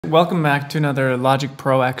Welcome back to another Logic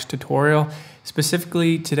Pro X tutorial.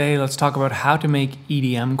 Specifically today, let's talk about how to make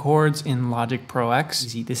EDM chords in Logic Pro X.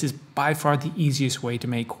 This is by far the easiest way to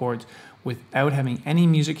make chords without having any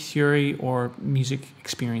music theory or music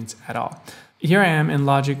experience at all. Here I am in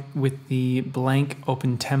Logic with the blank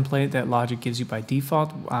open template that Logic gives you by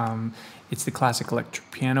default. It's the classic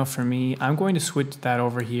electric piano for me. I'm going to switch that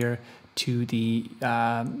over here to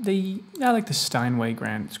I like the Steinway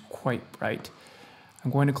Grand. It's quite bright. I'm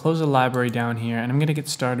going to close the library down here and I'm going to get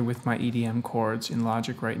started with my EDM chords in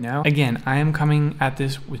Logic right now. Again, I am coming at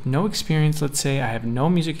this with no experience. Let's say I have no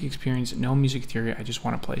music experience, no music theory. I just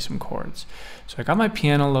want to play some chords. So I got my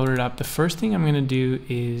piano loaded up. The first thing I'm going to do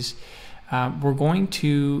is we're going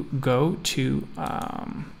to go to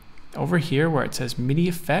over here where it says MIDI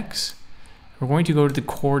effects. We're going to go to the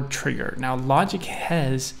chord trigger. Now Logic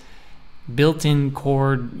has built-in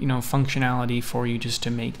chord functionality for you just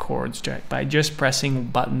to make chords by just pressing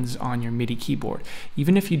buttons on your MIDI keyboard.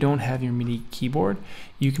 Even if you don't have your MIDI keyboard,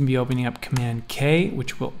 you can be opening up Command K,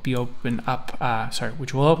 which will open up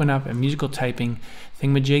a musical typing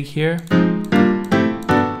thingamajig here,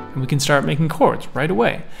 and we can start making chords right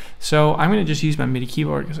away. So I'm going to just use my MIDI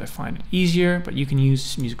keyboard because I find it easier, but you can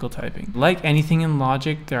use musical typing. Like anything in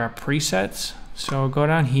Logic, there are presets. So go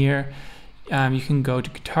down here. You can go to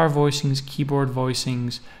guitar voicings, keyboard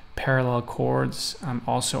voicings, parallel chords.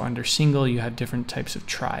 Also under single, you have different types of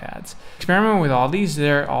triads. Experiment with all these,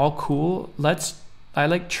 they're all cool. I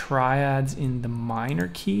like triads in the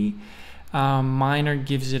minor key. Minor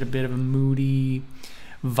gives it a bit of a moody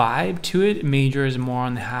vibe to it. Major is more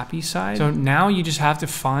on the happy side. So now you just have to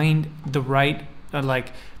find the right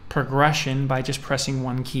progression by just pressing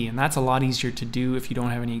one key, and that's a lot easier to do if you don't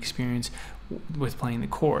have any experience with playing the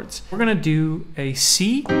chords. We're gonna do a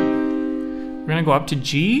C, we're gonna go up to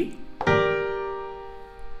G,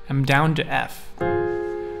 and down to F.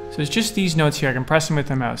 So it's just these notes here. I can press them with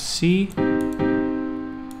the mouse. C,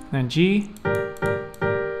 then G,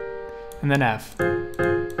 and then F.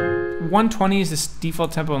 120 is the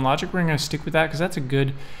default tempo in Logic. We're gonna stick with that because that's a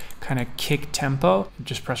good kind of kick tempo.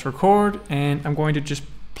 Just press record, and I'm going to just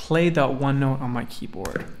play that one note on my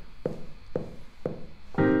keyboard.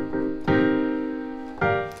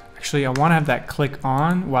 Actually, I want to have that click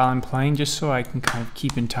on while I'm playing just so I can kind of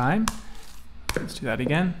keep in time. Let's do that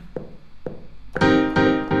again.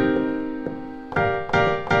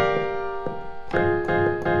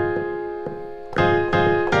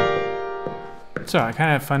 So I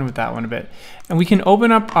kind of have fun with that one a bit. And we can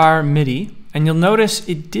open up our MIDI, and you'll notice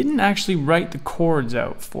it didn't actually write the chords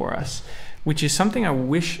out for us, which is something I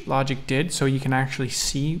wish Logic did so you can actually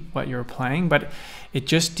see what you're playing, but it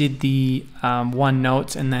just did the one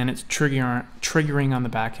notes, and then it's triggering on the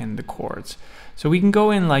back end the chords. So we can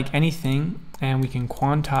go in like anything, and we can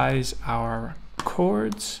quantize our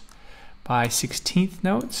chords by 16th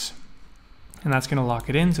notes, and that's gonna lock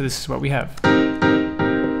it in. So this is what we have.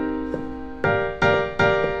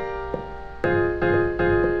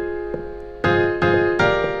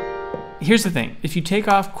 Here's the thing, if you take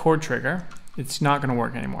off chord trigger, it's not gonna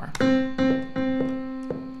work anymore.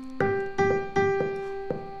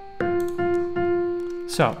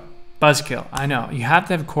 So, buzzkill, I know, you have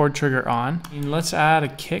to have chord trigger on. And let's add a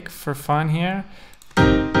kick for fun here.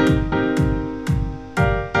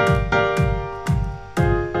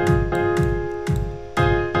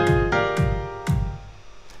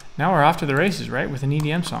 Now we're off to the races, right, with an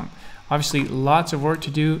EDM song. Obviously, lots of work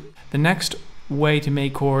to do. The next way to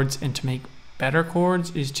make chords and to make better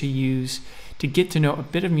chords is to get to know a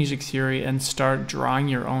bit of music theory and start drawing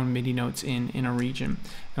your own MIDI notes in a region.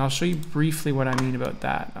 And I'll show you briefly what I mean about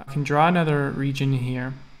that. I can draw another region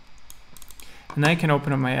here, and then I can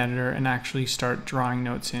open up my editor and actually start drawing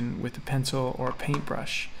notes in with a pencil or a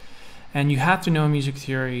paintbrush. And you have to know music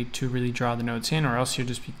theory to really draw the notes in, or else you'll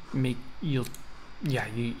just you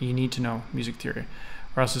need to know music theory,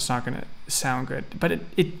 or else it's not going to sound good. But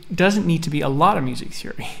it doesn't need to be a lot of music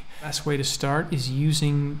theory. The best way to start is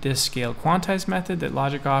using this scale quantize method that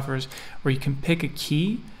Logic offers, where you can pick a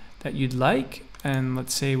key that you'd like, and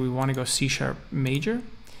let's say we want to go C sharp major.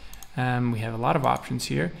 We have a lot of options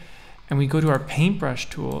here, and we go to our paintbrush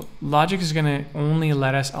tool. Logic is going to only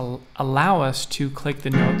allow us to click the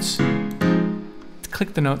notes.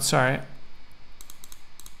 Sorry.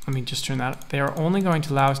 Let me just turn that up. They are only going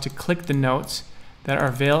to allow us to click the notes that are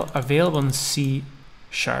available in C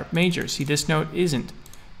sharp major. See, this note isn't.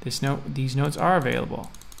 These notes are available.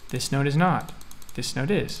 This note is not. This note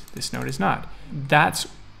is. This note is not. That's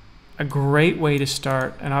a great way to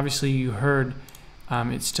start. And obviously you heard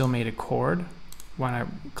it still made a chord when I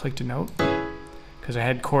clicked a note because I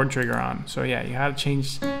had chord trigger on. So yeah, you had to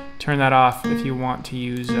change turn that off if you want to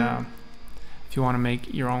use if you want to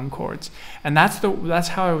make your own chords. And that's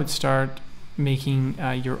how I would start making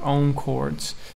your own chords.